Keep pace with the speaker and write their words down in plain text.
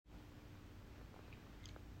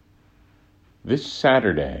This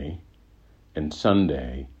Saturday and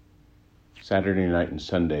Sunday, Saturday night and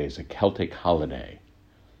Sunday, is a Celtic holiday,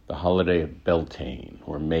 the holiday of Beltane,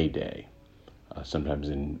 or May Day. Sometimes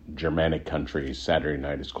in Germanic countries, Saturday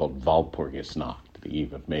night is called Walpurgisnacht, the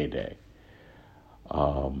eve of May Day.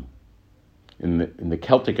 In the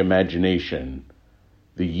Celtic imagination,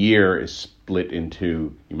 the year is split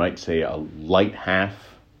into, you might say, a light half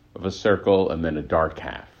of a circle and then a dark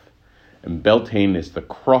half. And Beltane is the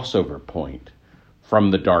crossover point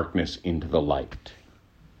from the darkness into the light.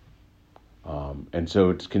 And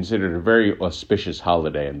so it's considered a very auspicious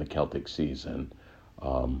holiday in the Celtic season.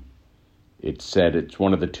 It's said it's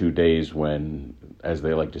one of the 2 days when, as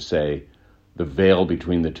they like to say, the veil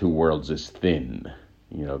between the two worlds is thin.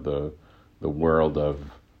 You know, the world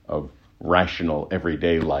of rational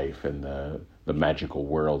everyday life and the magical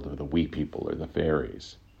world of the wee people or the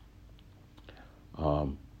fairies.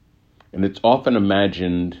 And it's often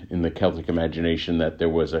imagined in the Celtic imagination that there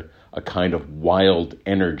was a kind of wild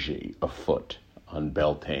energy afoot on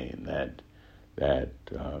Beltane, that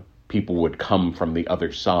people would come from the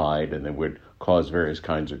other side and they would cause various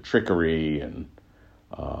kinds of trickery, and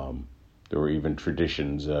there were even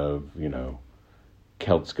traditions of,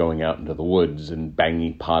 Celts going out into the woods and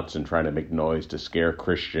banging pots and trying to make noise to scare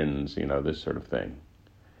Christians, this sort of thing.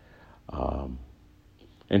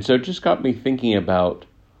 And so it just got me thinking about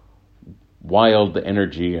wild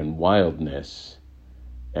energy and wildness,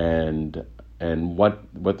 and what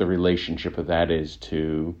the relationship of that is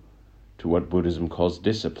to what Buddhism calls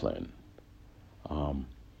discipline. And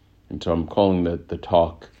so I'm calling the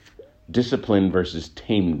talk Discipline versus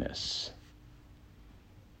Tameness.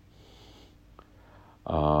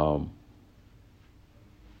 And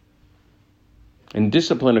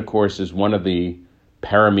discipline, of course, is one of the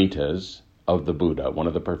paramitas of the Buddha, one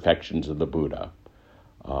of the perfections of the Buddha.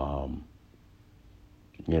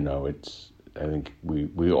 I think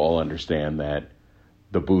we all understand that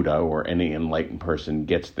the Buddha or any enlightened person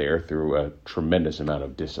gets there through a tremendous amount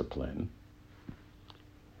of discipline.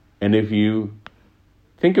 And if you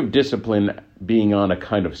think of discipline being on a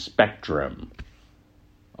kind of spectrum,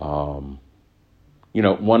 one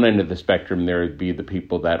end of the spectrum, there would be the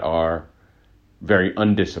people that are very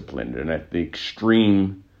undisciplined, and at the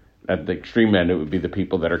extreme end, it would be the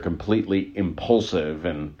people that are completely impulsive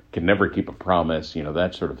and can never keep a promise,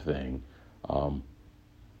 that sort of thing.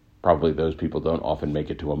 Probably those people don't often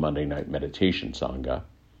make it to a Monday night meditation sangha.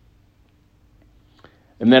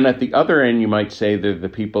 And then at the other end, you might say they're the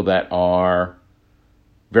people that are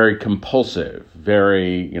very compulsive,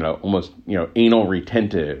 very, almost, anal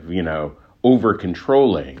retentive,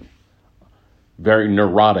 over-controlling, very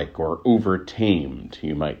neurotic or over-tamed,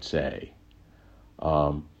 you might say.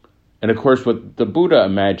 And of course, what the Buddha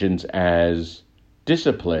imagines as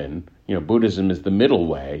discipline, Buddhism is the middle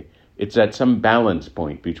way. It's at some balance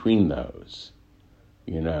point between those.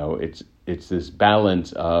 It's this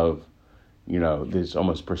balance of, this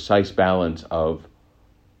almost precise balance of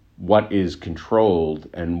what is controlled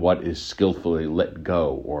and what is skillfully let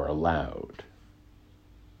go or allowed.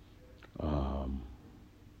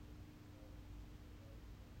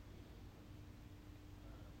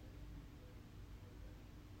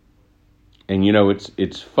 And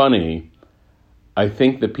it's funny. I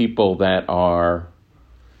think the people that are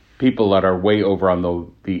way over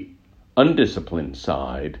on the undisciplined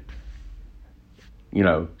side,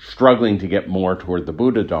 struggling to get more toward the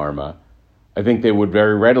Buddha Dharma, I think they would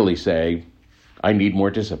very readily say, I need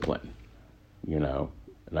more discipline,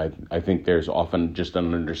 And I think there's often just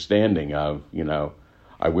an understanding of,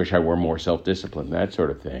 I wish I were more self-disciplined, that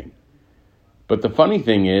sort of thing. But the funny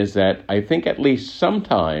thing is that I think at least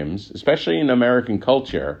sometimes, especially in American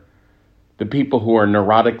culture, the people who are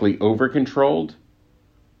neurotically over-controlled,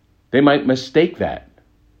 they might mistake that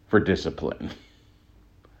for discipline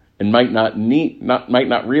and might not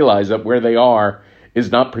realize that where they are is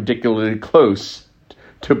not particularly close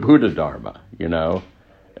to Buddha Dharma,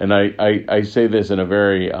 And I say this in a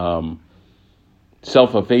very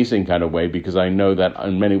self-effacing kind of way, because I know that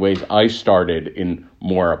in many ways I started in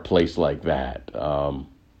more a place like that.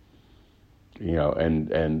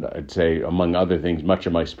 And I'd say, among other things, much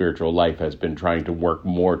of my spiritual life has been trying to work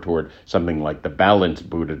more toward something like the balanced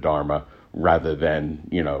Buddha Dharma rather than,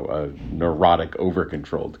 a neurotic,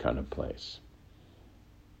 over-controlled kind of place.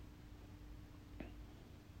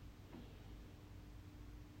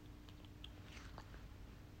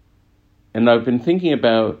 And I've been thinking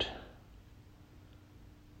about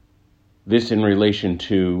this in relation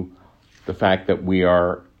to the fact that we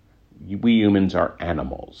humans are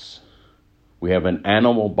animals. We have an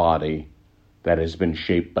animal body that has been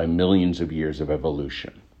shaped by millions of years of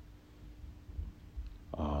evolution.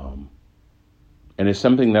 and it's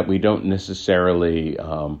something that we don't necessarily,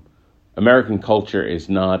 American culture is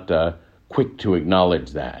not quick to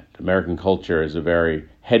acknowledge that. American culture is a very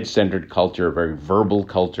head-centered culture, a very verbal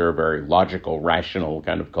culture, a very logical, rational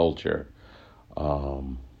kind of culture.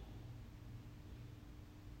 And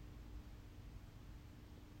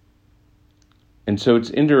so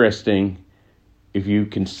it's interesting if you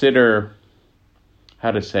consider,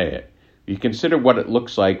 how to say it, you consider what it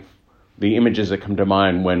looks like, the images that come to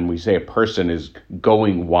mind when we say a person is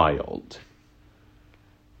going wild.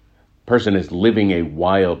 Person is living a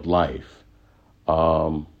wild life.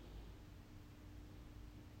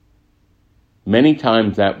 Many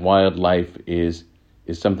times that wild life is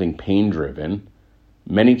something pain-driven.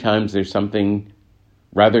 Many times there's something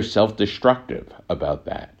rather self-destructive about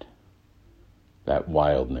that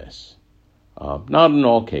wildness. Not in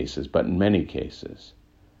all cases, but in many cases.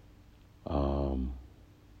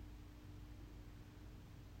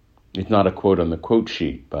 It's not a quote on the quote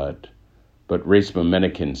sheet, but Raisma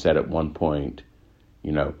Menakin said at one point,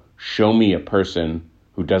 show me a person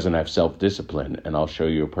who doesn't have self-discipline, and I'll show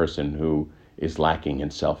you a person who is lacking in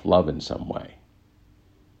self-love in some way.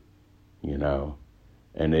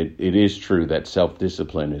 And it is true that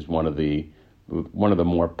self-discipline is one of the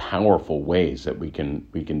more powerful ways that we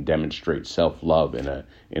can demonstrate self-love in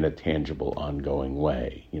a tangible, ongoing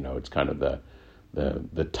way. It's kind of the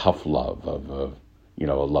tough love of a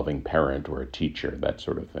loving parent or a teacher, that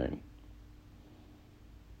sort of thing.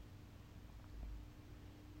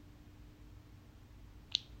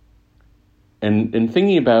 And in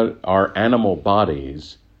thinking about our animal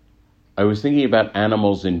bodies, I was thinking about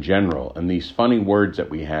animals in general and these funny words that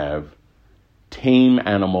we have, tame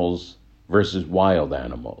animals versus wild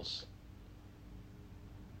animals.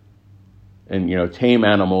 And, tame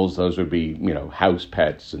animals, those would be, house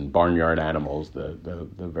pets and barnyard animals, the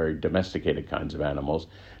very domesticated kinds of animals.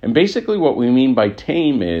 And basically what we mean by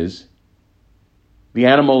tame is the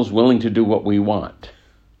animal is willing to do what we want.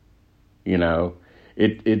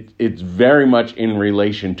 It's very much in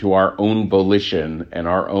relation to our own volition and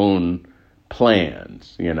our own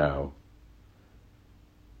plans,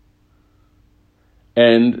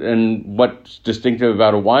 And what's distinctive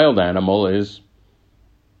about a wild animal is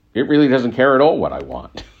it really doesn't care at all what I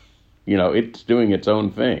want. It's doing its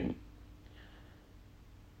own thing.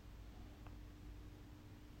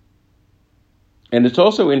 And it's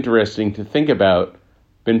also interesting to think about,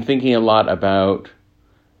 been thinking a lot about,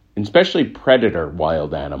 especially predator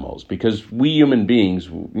wild animals, because we human beings,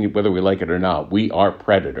 whether we like it or not, we are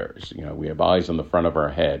predators. We have eyes on the front of our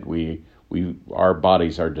head. Our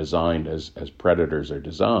bodies are designed as predators are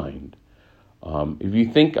designed. If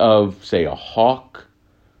you think of, say, a hawk,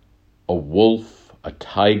 a wolf, a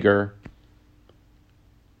tiger,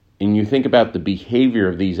 and you think about the behavior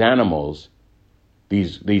of these animals,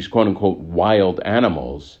 these quote-unquote wild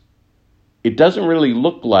animals, it doesn't really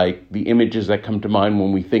look like the images that come to mind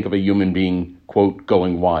when we think of a human being, quote,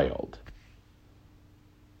 going wild.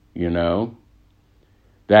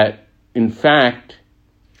 That, in fact,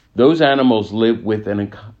 those animals live with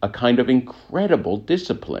a kind of incredible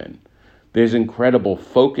discipline. There's incredible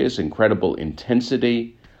focus, incredible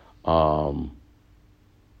intensity.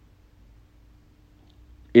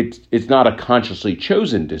 It's not a consciously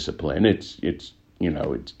chosen discipline. It's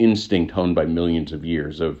instinct honed by millions of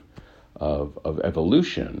years of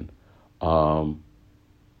evolution. But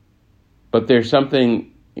there's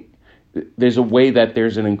a way that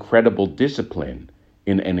there's an incredible discipline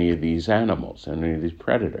in any of these animals, and any of these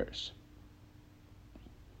predators.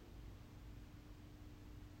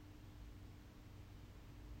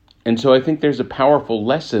 And so I think there's a powerful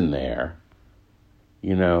lesson there.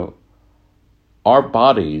 Our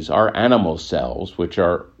bodies, our animal selves, which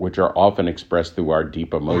are often expressed through our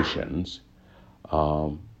deep emotions,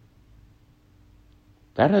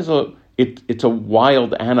 it's a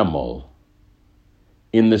wild animal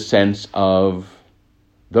in the sense of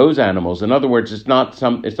those animals. In other words, it's not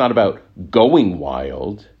about going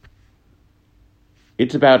wild.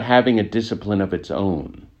 It's about having a discipline of its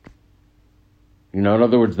own. In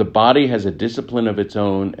other words, the body has a discipline of its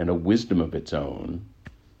own and a wisdom of its own,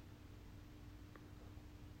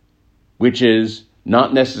 which is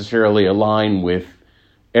not necessarily aligned with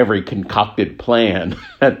every concocted plan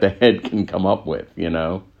that the head can come up with, And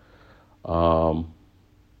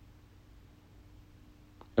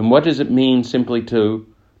what does it mean simply to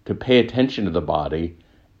pay attention to the body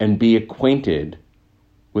and be acquainted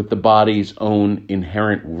with the body's own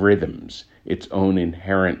inherent rhythms, its own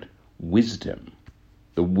inherent wisdom,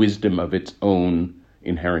 the wisdom of its own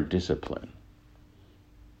inherent discipline,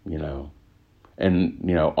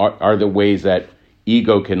 And, are the ways that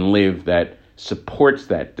ego can live that supports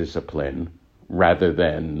that discipline rather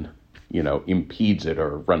than, impedes it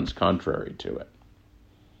or runs contrary to it.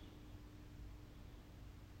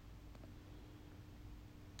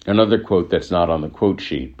 Another quote that's not on the quote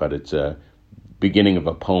sheet, but it's a beginning of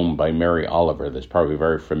a poem by Mary Oliver that's probably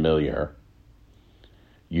very familiar.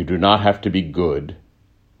 You do not have to be good.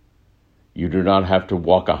 You do not have to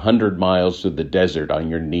walk 100 miles through the desert on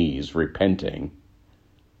your knees repenting.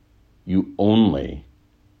 You only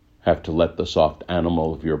have to let the soft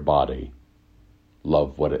animal of your body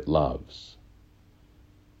love what it loves.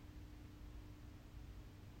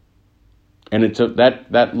 And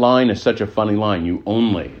that line is such a funny line.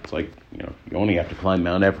 It's like, you only have to climb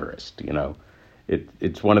Mount Everest,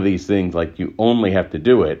 It's one of these things like you only have to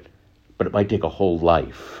do it, but it might take a whole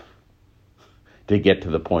life to get to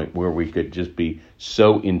the point where we could just be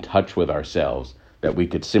so in touch with ourselves that we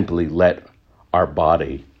could simply let our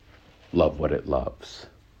body love what it loves.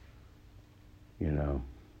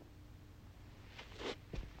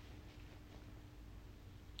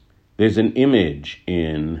 There's an image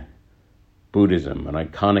in Buddhism, an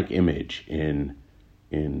iconic image in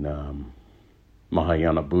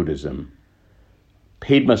Mahayana Buddhism.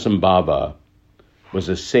 Padmasambhava was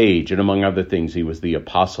a sage, and among other things, he was the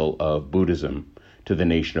apostle of Buddhism to the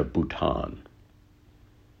nation of Bhutan.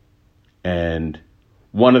 And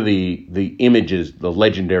one of the images, the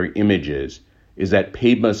legendary images, is that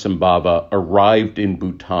Padmasambhava arrived in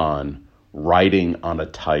Bhutan riding on a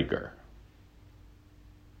tiger.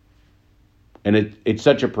 And it's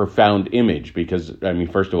such a profound image because,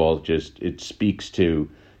 first of all, it speaks to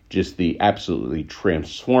just the absolutely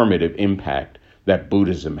transformative impact that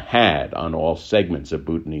Buddhism had on all segments of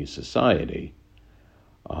Bhutanese society.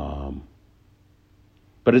 But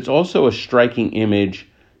it's also a striking image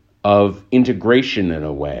of integration in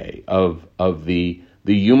a way, of the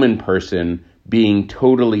human person being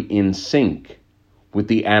totally in sync with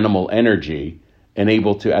the animal energy and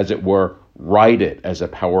able to, as it were, ride it as a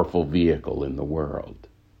powerful vehicle in the world.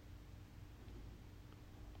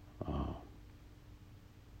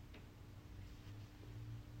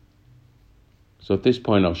 So at this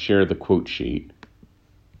point, I'll share the quote sheet.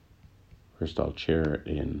 First, I'll share it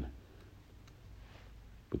in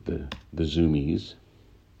with the Zoomies.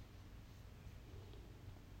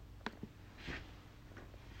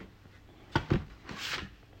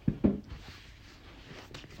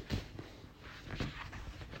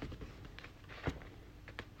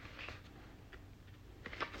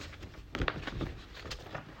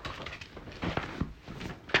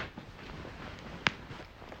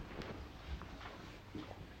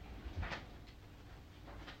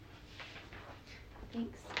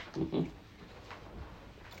 Thanks. Mm-hmm.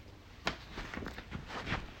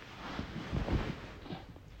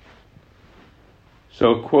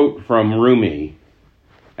 So a quote from Rumi,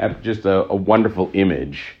 just a wonderful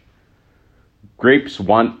image. Grapes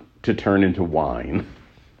want to turn into wine.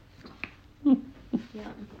 Yeah.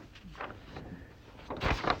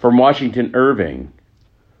 From Washington Irving,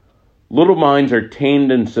 little minds are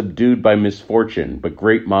tamed and subdued by misfortune, but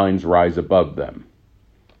great minds rise above them.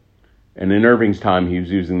 And in Irving's time, he was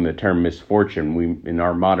using the term misfortune. In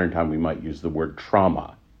our modern time, we might use the word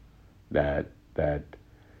trauma. That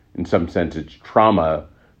in some sense, it's trauma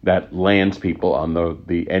that lands people on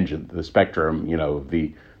the edge of the spectrum,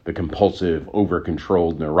 the compulsive,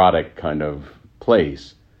 over-controlled, neurotic kind of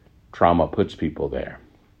place. Trauma puts people there.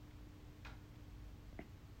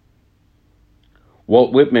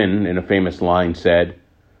 Walt Whitman, in a famous line, said,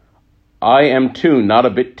 I am too not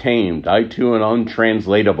a bit tamed. I too am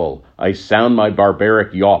untranslatable. I sound my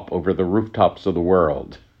barbaric yawp over the rooftops of the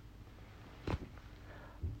world.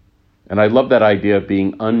 And I love that idea of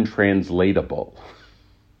being untranslatable.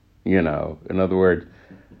 In other words,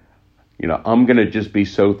 I'm going to just be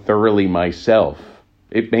so thoroughly myself.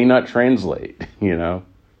 It may not translate,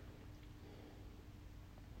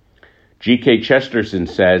 G.K. Chesterton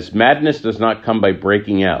says, madness does not come by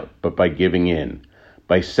breaking out, but by giving in,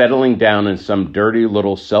 by settling down in some dirty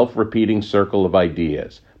little self-repeating circle of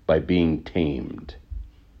ideas, by being tamed.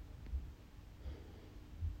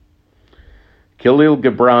 Khalil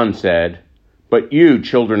Gibran said, but you,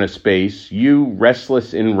 children of space, you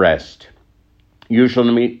restless in rest, you shall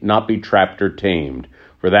not be trapped or tamed,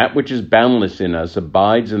 for that which is boundless in us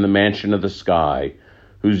abides in the mansion of the sky,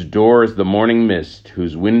 whose door is the morning mist,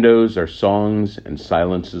 whose windows are songs and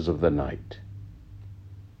silences of the night.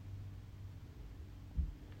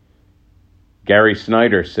 Gary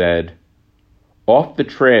Snyder said, off the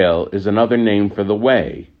trail is another name for the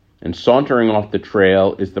way, and sauntering off the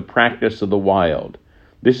trail is the practice of the wild.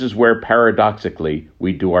 This is where, paradoxically,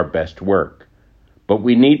 we do our best work. But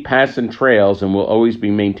we need paths and trails, and will always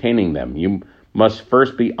be maintaining them. You must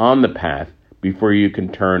first be on the path before you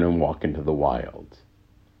can turn and walk into the wild.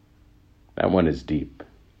 That one is deep.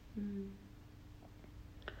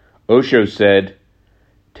 Osho said,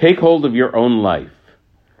 take hold of your own life.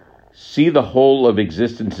 See the whole of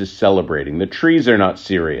existence is celebrating. The trees are not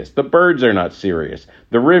serious. The birds are not serious.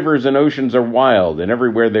 The rivers and oceans are wild, and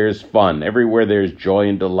everywhere there is fun. Everywhere there is joy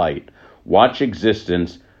and delight. Watch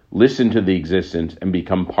existence, listen to the existence, and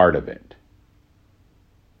become part of it.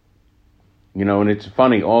 You know, and it's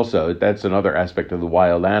funny also, that's another aspect of the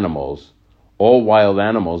wild animals. All wild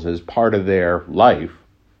animals, as part of their life,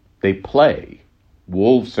 they play.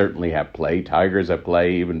 Wolves certainly have play. Tigers have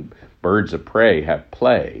play. Even birds of prey have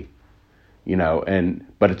play. You know,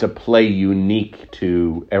 but it's a play unique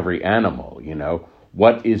to every animal, you know.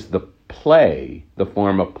 What is the play, the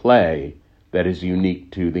form of play that is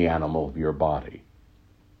unique to the animal of your body?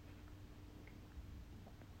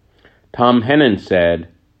 Tom Hennon said,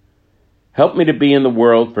 help me to be in the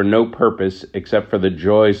world for no purpose except for the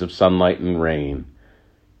joys of sunlight and rain.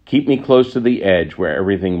 Keep me close to the edge where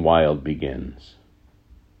everything wild begins.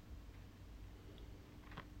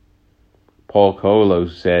 Paul Coelho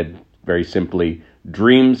said, very simply,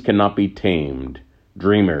 dreams cannot be tamed.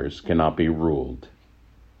 Dreamers cannot be ruled.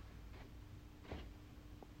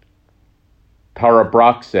 Tara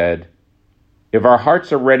Brach said, if our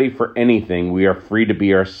hearts are ready for anything, we are free to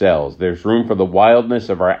be ourselves. There's room for the wildness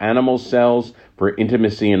of our animal selves, for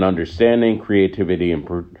intimacy and understanding, creativity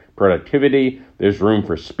and productivity. There's room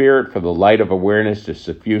for spirit, for the light of awareness to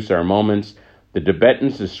suffuse our moments. The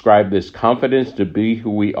Tibetans describe this confidence to be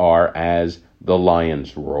who we are as the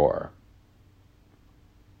lion's roar.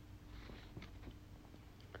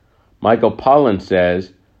 Michael Pollan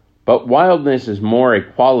says, but wildness is more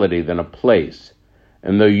a quality than a place,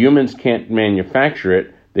 and though humans can't manufacture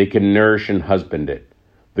it, they can nourish and husband it.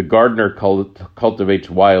 The gardener cultivates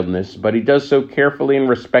wildness, but he does so carefully and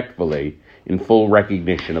respectfully in full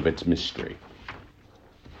recognition of its mystery.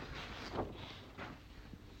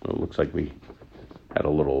 Well, it looks like we had a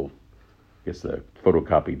little, I guess the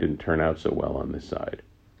photocopy didn't turn out so well on this side.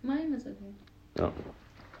 Mine was okay. Oh.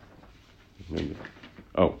 Maybe.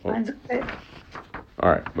 Oh. Mine's okay. All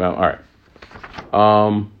right. Well, all right.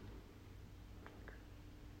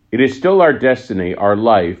 It is still our destiny, our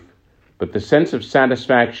life, but the sense of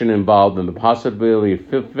satisfaction involved in the possibility of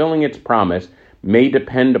fulfilling its promise may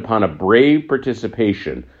depend upon a brave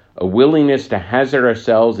participation, a willingness to hazard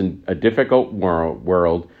ourselves in a difficult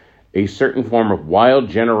world, a certain form of wild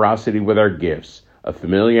generosity with our gifts, a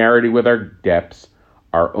familiarity with our depths,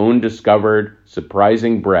 our own discovered,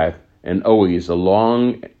 surprising breath, and always a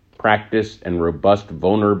long practiced and robust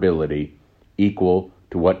vulnerability equal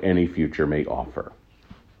to what any future may offer.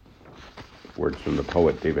 Words from the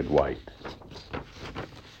poet David White.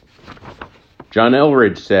 John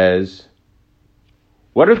Elridge says,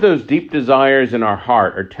 what if those deep desires in our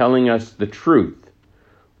heart are telling us the truth,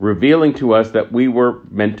 revealing to us that we were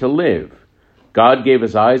meant to live? God gave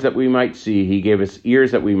us eyes that we might see. He gave us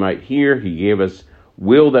ears that we might hear. He gave us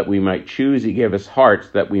will that we might choose. He gave us hearts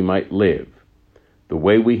that we might live. The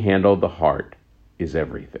way we handle the heart is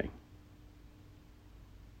everything.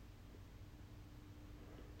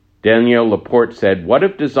 Danielle Laporte said, what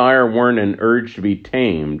if desire weren't an urge to be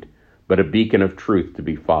tamed, but a beacon of truth to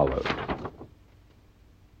be followed?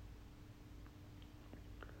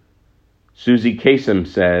 Susie Kasem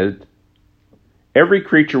said, every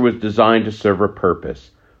creature was designed to serve a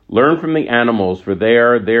purpose. Learn from the animals, for they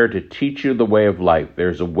are there to teach you the way of life.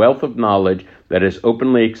 There's a wealth of knowledge that is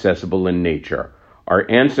openly accessible in nature. Our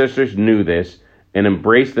ancestors knew this and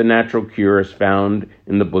embraced the natural cures found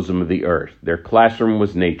in the bosom of the earth. Their classroom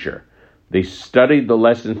was nature. They studied the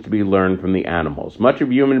lessons to be learned from the animals. Much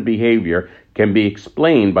of human behavior can be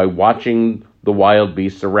explained by watching the wild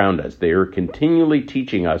beasts around us. They are continually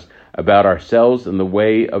teaching us about ourselves and the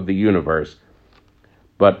way of the universe,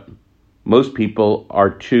 but most people are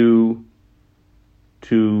too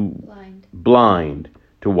blind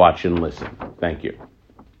to watch and listen. Thank you.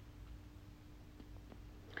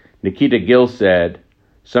 Nikita Gill said,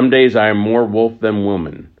 some days I am more wolf than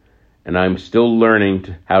woman, and I'm still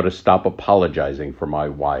learning how to stop apologizing for my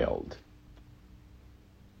wild.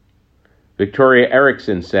 Victoria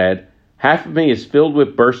Erickson said, half of me is filled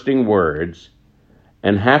with bursting words,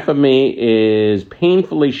 and half of me is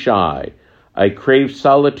painfully shy. I crave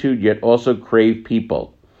solitude, yet also crave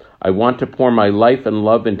people. I want to pour my life and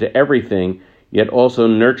love into everything, yet also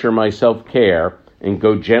nurture my self-care and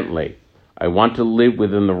go gently. I want to live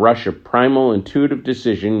within the rush of primal intuitive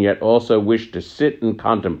decision, yet also wish to sit and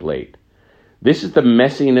contemplate. This is the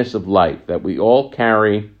messiness of life that we all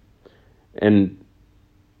carry and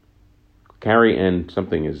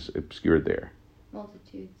something is obscured there.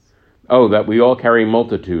 Multitudes. Oh, that we all carry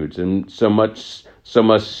multitudes, and so must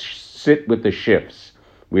sit with the shifts.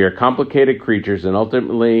 We are complicated creatures, and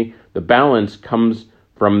ultimately the balance comes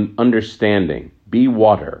from understanding. Be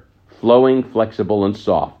water, flowing, flexible, and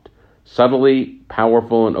soft, subtly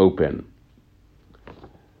powerful and open.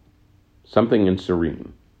 Something and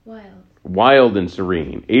serene. Wild and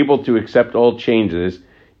serene, able to accept all changes,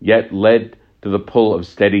 yet led to the pull of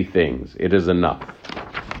steady things. It is enough.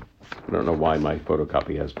 I don't know why my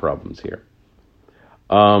photocopy has problems here.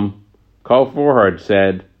 Carl Forhard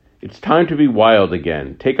said, "It's time to be wild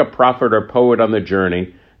again. Take a prophet or poet on the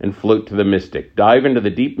journey and float to the mystic. Dive into the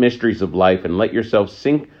deep mysteries of life and let yourself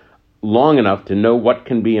sink long enough to know what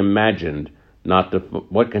can be imagined,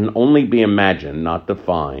 what can only be imagined, not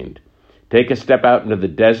defined. Take a step out into the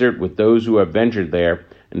desert with those who have ventured there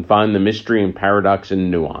and find the mystery and paradox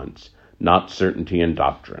and nuance, not certainty and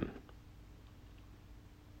doctrine."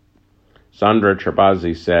 Sandra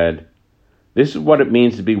Trabazzi said, "This is what it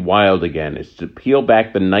means to be wild again. It's to peel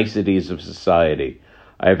back the niceties of society.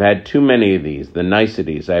 I have had too many of these, the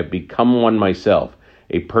niceties. I have become one myself,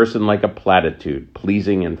 a person like a platitude,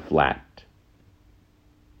 pleasing and flat."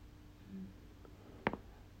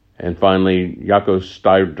 And finally, Jaakko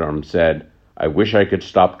Stuyvesant said, "I wish I could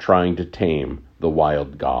stop trying to tame the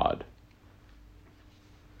wild god."